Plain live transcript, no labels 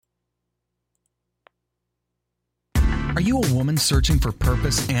Are you a woman searching for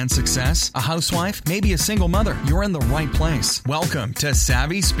purpose and success? A housewife? Maybe a single mother? You're in the right place. Welcome to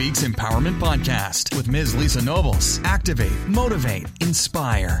Savvy Speaks Empowerment Podcast with Ms. Lisa Nobles. Activate, motivate,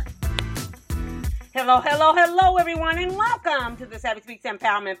 inspire. Hello, everyone, and welcome to the Savvy Speaks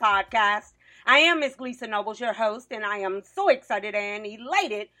Empowerment Podcast. I am Ms. Lisa Nobles, your host, and I am so excited and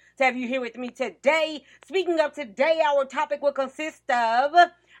elated to have you here with me today. Speaking of today, our topic will consist of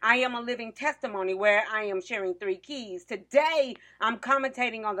I am a living testimony, where I am sharing 3 keys. Today, I'm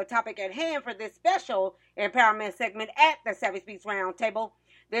commentating on the topic at hand for this special empowerment segment at the Savvy Speaks Roundtable.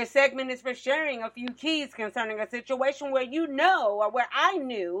 This segment is for sharing a few keys concerning a situation where you know, or where I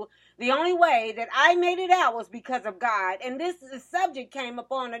knew, the only way that I made it out was because of God. And this subject came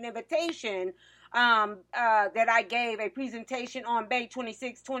upon an invitation that I gave a presentation on May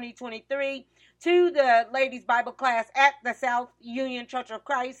 26, 2023 to the ladies' Bible class at the South Union Church of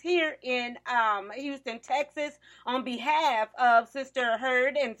Christ here in Houston, Texas, on behalf of Sister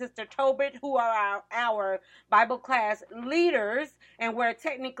Hurd and Sister Tolbert, who are our Bible class leaders, and where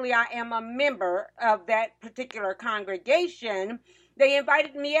technically I am a member of that particular congregation. They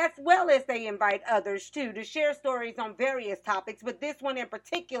invited me, as well as they invite others too, to share stories on various topics, but this one in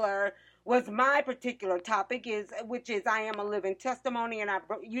particular was my particular topic, which is I am a living testimony, and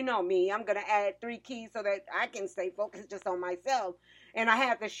you know me, I'm going to add 3 keys so that I can stay focused just on myself, and I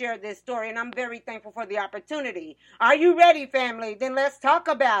have to share this story, and I'm very thankful for the opportunity. Are you ready, family? Then let's talk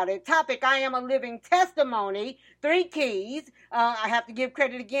about it. Topic, I am a living testimony, 3 keys. I have to give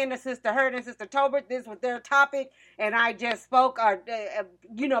credit again to Sister Hurd and Sister Tolbert. This was their topic, and I just spoke,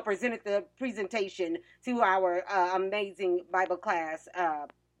 presented the presentation to our amazing Bible class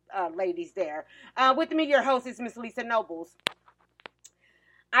ladies there. With me, your host is Miss Lisa Nobles.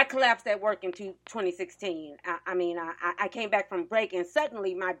 I collapsed at work in 2016. I came back from break, and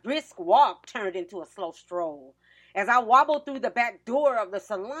suddenly my brisk walk turned into a slow stroll. As I wobbled through the back door of the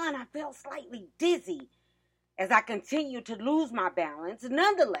salon, I felt slightly dizzy. As I continued to lose my balance,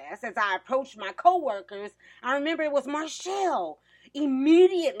 nonetheless, as I approached my coworkers, I remember it was Marshall.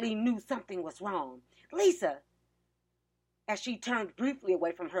 Immediately knew something was wrong. Lisa, as she turned briefly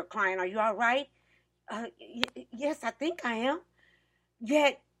away from her client, are you all right? Yes, I think I am.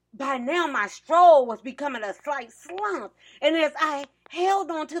 Yet, by now, my stroll was becoming a slight slump. And as I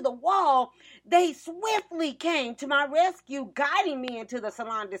held onto the wall, they swiftly came to my rescue, guiding me into the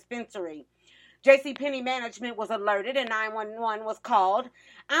salon dispensary. JCPenney management was alerted and 911 was called.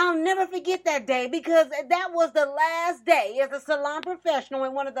 I'll never forget that day because that was the last day as a salon professional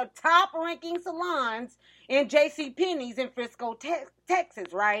in one of the top-ranking salons in JCPenney's in Frisco,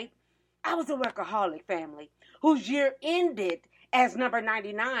 Texas, right? I was a workaholic family whose year ended as number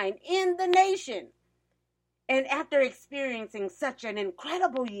 99 in the nation. And after experiencing such an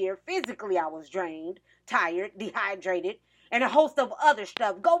incredible year, physically I was drained, tired, dehydrated, and a host of other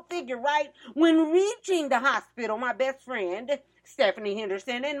stuff. Go figure, right? When reaching the hospital, my best friend, Stephanie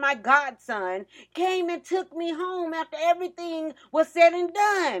Henderson, and my godson came and took me home after everything was said and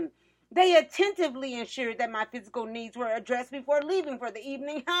done. They attentively ensured that my physical needs were addressed before leaving for the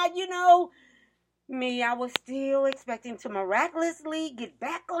evening. I was still expecting to miraculously get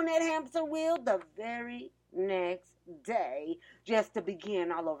back on that hamster wheel the very next day, just to begin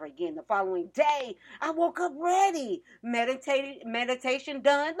all over again. The following day, I woke up ready. Meditation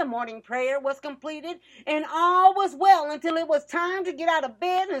done, the morning prayer was completed, and all was well until it was time to get out of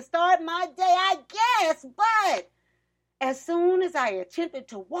bed and start my day, I guess. But as soon as I attempted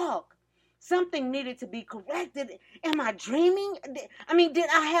to walk, something needed to be corrected. Am I dreaming? Did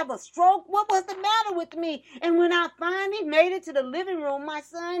I have a stroke? What was the matter with me? And when I finally made it to the living room, my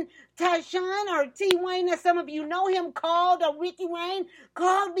son, Tyshawn, or T-Wayne, as some of you know him, called, or Ricky Wayne,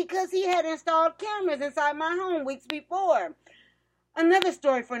 called because he had installed cameras inside my home weeks before. Another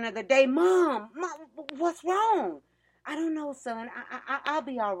story for another day. Mom, what's wrong? I don't know, son. I'll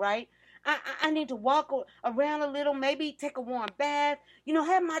be all right. I need to walk around a little, maybe take a warm bath,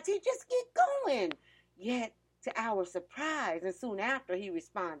 have my tea, just get going. Yet, to our surprise, and soon after, he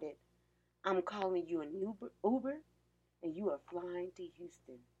responded, I'm calling you an Uber, and you are flying to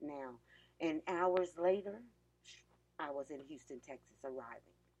Houston now. And hours later, I was in Houston, Texas,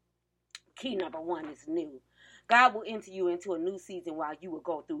 arriving. Key number 1 is new. God will enter you into a new season while you will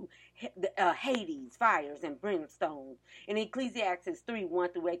go through Hades, fires, and brimstone. In Ecclesiastes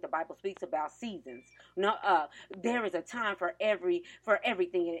 3:1-8, the Bible speaks about seasons. There is a time for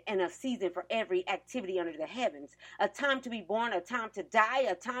everything, and a season for every activity under the heavens. A time to be born, a time to die,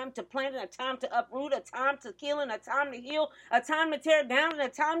 a time to plant, and a time to uproot, a time to kill, and a time to heal, a time to tear down, and a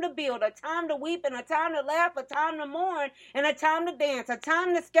time to build, a time to weep, and a time to laugh, a time to mourn, and a time to dance, a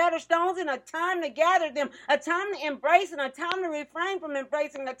time to scatter stones, and a time to gather them, a time to embrace and a time to refrain from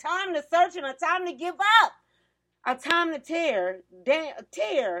embracing, a time to search and a time to give up, a time to tear,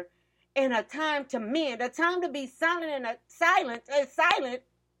 and a time to mend, a time to be silent and silent,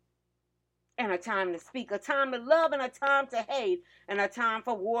 and a time to speak, a time to love and a time to hate, and a time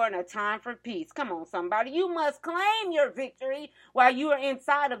for war and a time for peace. Come on, somebody. You must claim your victory while you are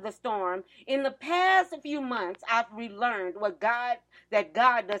inside of the storm. In the past few months, I've relearned that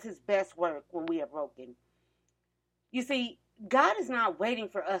God does his best work when we are broken. You see, God is not waiting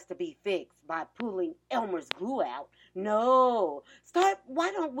for us to be fixed by pulling Elmer's glue out. No.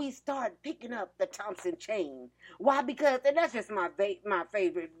 Why don't we start picking up the Thompson chain? Why? Because, and that's just my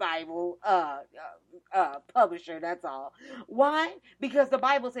favorite Bible publisher, that's all. Why? Because the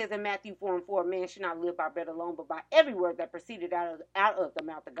Bible says in Matthew 4:4, man should not live by bread alone, but by every word that proceeded out of the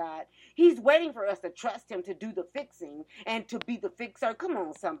mouth of God. He's waiting for us to trust him to do the fixing and to be the fixer. Come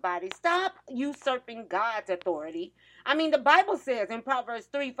on, somebody. Stop usurping God's authority. I mean, the Bible says in Proverbs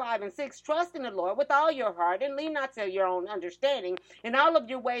 3:5-6, trust in the Lord with all your heart and lean not to your own understanding. In all of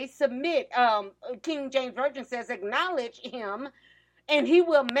your ways, submit. King James Version says, acknowledge him, and he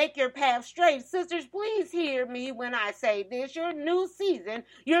will make your path straight. Sisters, please hear me when I say this. Your new season,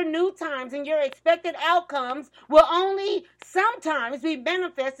 your new times, and your expected outcomes will only sometimes be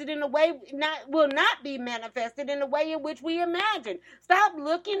manifested in a way, will not be manifested in the way in which we imagine. Stop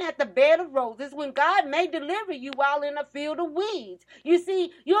looking at the bed of roses when God may deliver you while in a field of weeds. You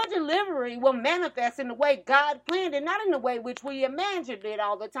see, your delivery will manifest in the way God planned it, not in the way which we imagined it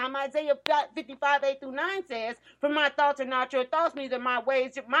all the time. Isaiah 55:8-9 says, for my thoughts are not your thoughts, neither my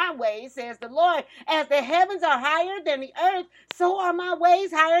ways, says the Lord. As the heavens are higher than the earth, so are my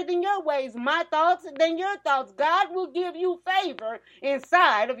ways higher than your ways, my thoughts than your thoughts. God will give you favor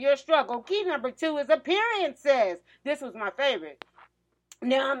inside of your struggle. Key number 2 is appearances. This was my favorite.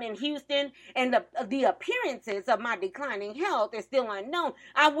 Now I'm in Houston, and the appearances of my declining health is still unknown.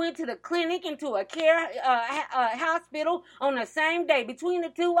 I went to the clinic and to a hospital on the same day. Between the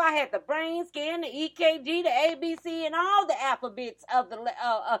two, I had the brain scan, the EKG, the ABC, and all the alphabets of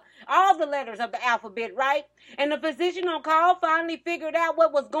all the letters of the alphabet, right? And the physician on call finally figured out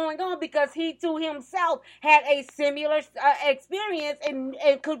what was going on because he too himself had a similar experience and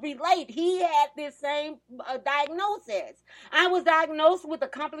could relate. He had this same diagnosis. I was diagnosed with a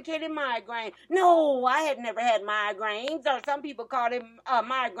complicated migraine. No, I had never had migraines, or some people call it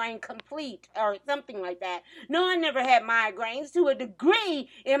migraine complete or something like that. No, I never had migraines to a degree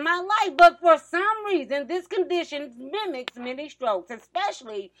in my life, but for some reason, this condition mimics many strokes,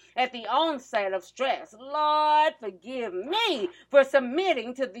 especially at the onset of stress. Lord, forgive me for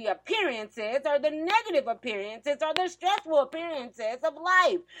submitting to the appearances or the negative appearances or the stressful appearances of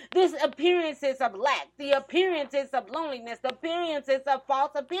life. This appearances of lack, the appearances of loneliness, the appearances of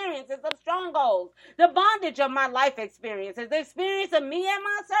false appearances of strongholds, the bondage of my life experiences, the experience of me and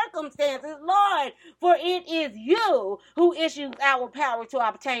my circumstances. Lord, for it is you who issues our power to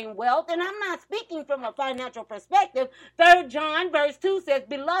obtain wealth. And I'm not speaking from a financial perspective. 3 John verse 2 says,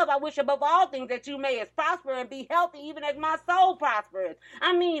 beloved, I wish above all things that you may prosper and be healthy, even as my soul prospers.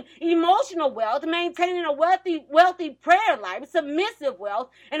 I mean, emotional wealth, maintaining a wealthy prayer life, submissive wealth,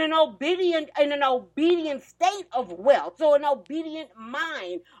 and an obedient state of wealth. So an obedient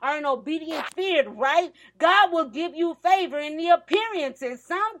mind or an obedient spirit, right? God will give you favor in the appearances.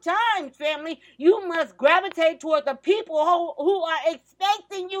 Sometimes, family, you must gravitate toward the people who are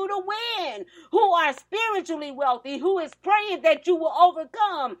expecting you to win, who are spiritually wealthy, who is praying that you will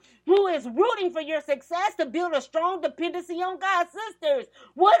overcome, who is rooting for your success to build a strong dependency on God. Sisters,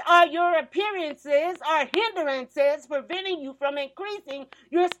 what are your appearances or hindrances preventing you from increasing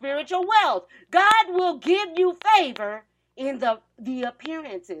your spiritual wealth? God will give you favor in the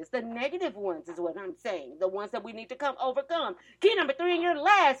appearances, the negative ones is what I'm saying, the ones that we need to overcome. Key number 3 and your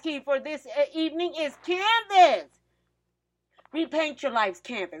last key for this evening is canvas. Repaint your life's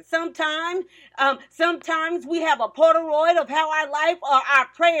canvas. Sometimes we have a Polaroid of how our life or our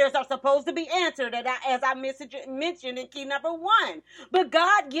prayers are supposed to be answered, as I mentioned in key number 1. But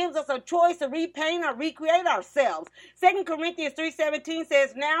God gives us a choice to repaint or recreate ourselves. 2 Corinthians 3:17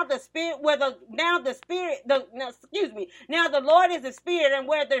 says, now the Lord is the Spirit, and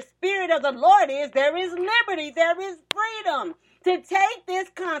where the Spirit of the Lord is, there is liberty, there is freedom. To take this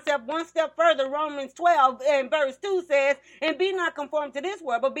concept one step further, Romans 12 and verse 2 says, and be not conformed to this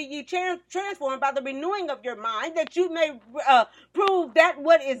world, but be ye transformed by the renewing of your mind, that you may prove that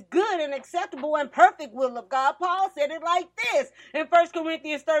what is good and acceptable and perfect will of God. Paul said it like this in 1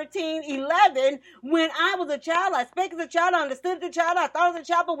 Corinthians 13:11, when I was a child, I spake as a child, I understood as a child, I thought as a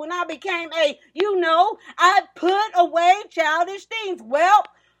child, but when I became I put away childish things. Well,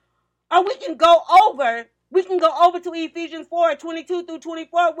 Or we can go over to Ephesians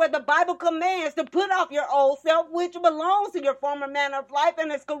 4:22-24, where the Bible commands to put off your old self, which belongs to your former manner of life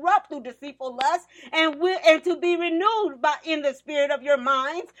and is corrupt through deceitful lust, and to be renewed in the spirit of your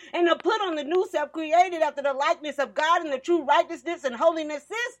minds, and to put on the new self created after the likeness of God in the true righteousness and holiness.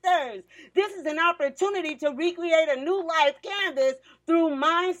 Sisters, this is an opportunity to recreate a new life canvas through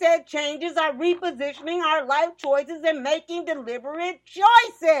mindset changes, our repositioning our life choices, and making deliberate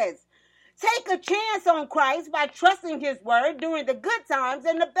choices. Take a chance on Christ by trusting his word during the good times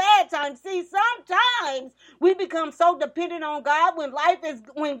and the bad times. See, sometimes we become so dependent on God when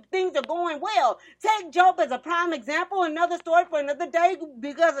things are going well. Take Job as a prime example, another story for another day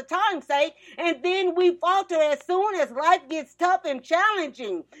because of time's sake, and then we falter as soon as life gets tough and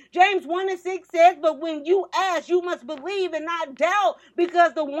challenging. James 1:6 says, but when you ask, you must believe and not doubt,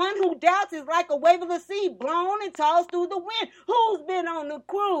 because the one who doubts is like a wave of the sea, blown and tossed through the wind. Who's been on the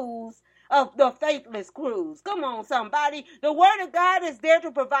cruise of the faithless cruise? Come on, somebody. The word of God is there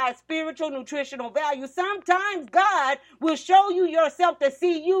to provide spiritual, nutritional value. Sometimes God will show you yourself to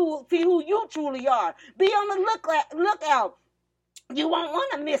see who you truly are. Be on the lookout. You won't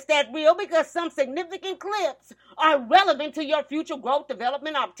want to miss that reel because some significant clips are relevant to your future growth,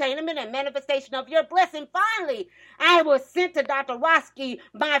 development, obtainment, and manifestation of your blessing. Finally, I was sent to Dr. Roski,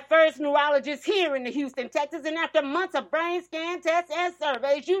 my first neurologist here in Houston, Texas, and after months of brain scan tests and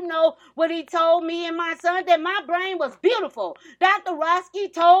surveys, you know what he told me and my son, that my brain was beautiful. Dr. Rossi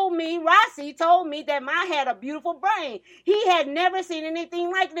told me that I had a beautiful brain. He had never seen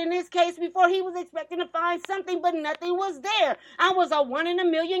anything like it in this case before. He was expecting to find something, but nothing was there. I was a 1 in a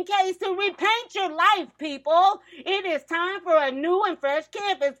million case to repaint your life, people. It is time for a new and fresh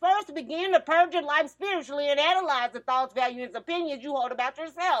canvas. First, begin to purge your life spiritually and analyze the thoughts, values, opinions you hold about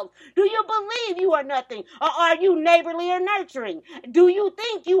yourselves. Do you believe you are nothing? Or are you neighborly or nurturing? Do you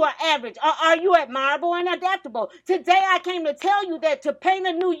think you are average? Or are you admirable and adaptable? Today, I came to tell you that to paint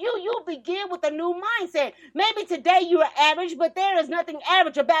a new you begin with a new mindset. Maybe today you are average, but there is nothing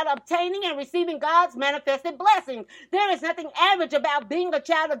average about obtaining and receiving God's manifested blessings. There is nothing average about being a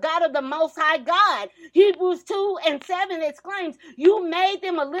child of God, of the Most High God. Hebrews 2:7 exclaims, you made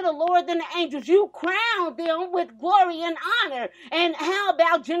them a little lower than the angels. You crowned them with glory and honor. And how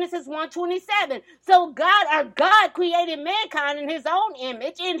about Genesis 1:27? So our God created mankind in his own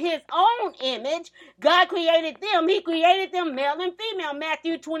image. In his own image, God created them. He created them male and female.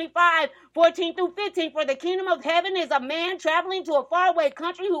 Matthew 25:14-15. For the kingdom of heaven is a man traveling to a faraway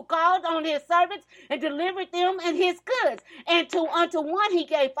country who called on his servants and delivered them and his goods. And unto one he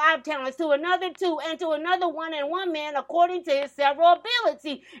gave 5 talents, to another 2, and to another 1, and one man according to his several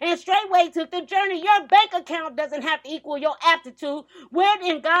ability. And straightway took the journey. Your bank account doesn't have to equal your aptitude. Where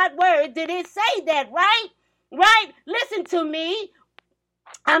in God's word did it say that, right? Right? Listen to me.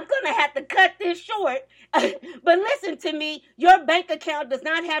 I'm going to have to cut this short, but listen to me. Your bank account does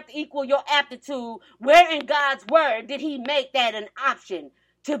not have to equal your aptitude. Where in God's word did he make that an option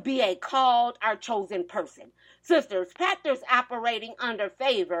to be a called or chosen person? Sisters, factors operating under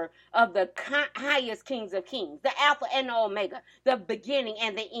favor of the highest kings of kings, the Alpha and the Omega, the beginning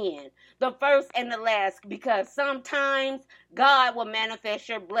and the end, the first and the last, because sometimes God will manifest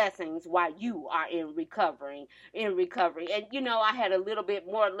your blessings while you are in recovery. And, I had a little bit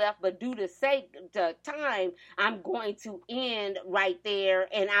more left, but due to time, I'm going to end right there,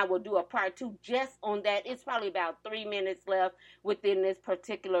 and I will do a part 2 just on that. It's probably about 3 minutes left within this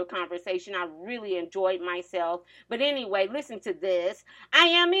particular conversation. I really enjoyed myself. But anyway, listen to this. I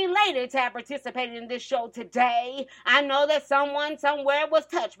am elated to have participated in this show today. I know that someone somewhere was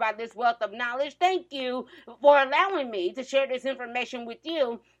touched by this wealth of knowledge. Thank you for allowing me to share this information with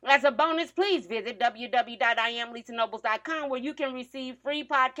you. As a bonus, please visit www.IamLisaNobles.com, where you can receive free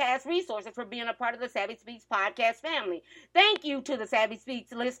podcast resources for being a part of the Savvy Speaks podcast family. Thank you to the Savvy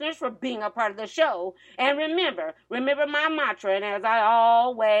Speaks listeners for being a part of the show. And remember my mantra, and as I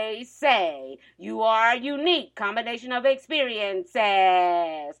always say, you are a unique combination of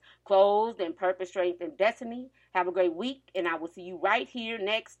experiences, clothed in purpose, strength, and destiny. Have a great week, and I will see you right here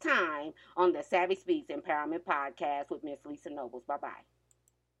next time on the Savvy Speaks Empowerment Podcast with Miss Lisa Nobles. Bye-bye.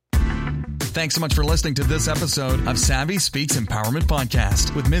 Thanks so much for listening to this episode of Savvy Speaks Empowerment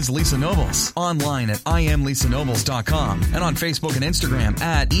Podcast with Ms. Lisa Nobles. Online at IamLisaNobles.com and on Facebook and Instagram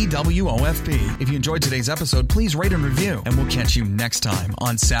at EWOFP. If you enjoyed today's episode, please rate and review, and we'll catch you next time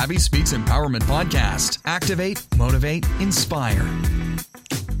on Savvy Speaks Empowerment Podcast. Activate, motivate, inspire.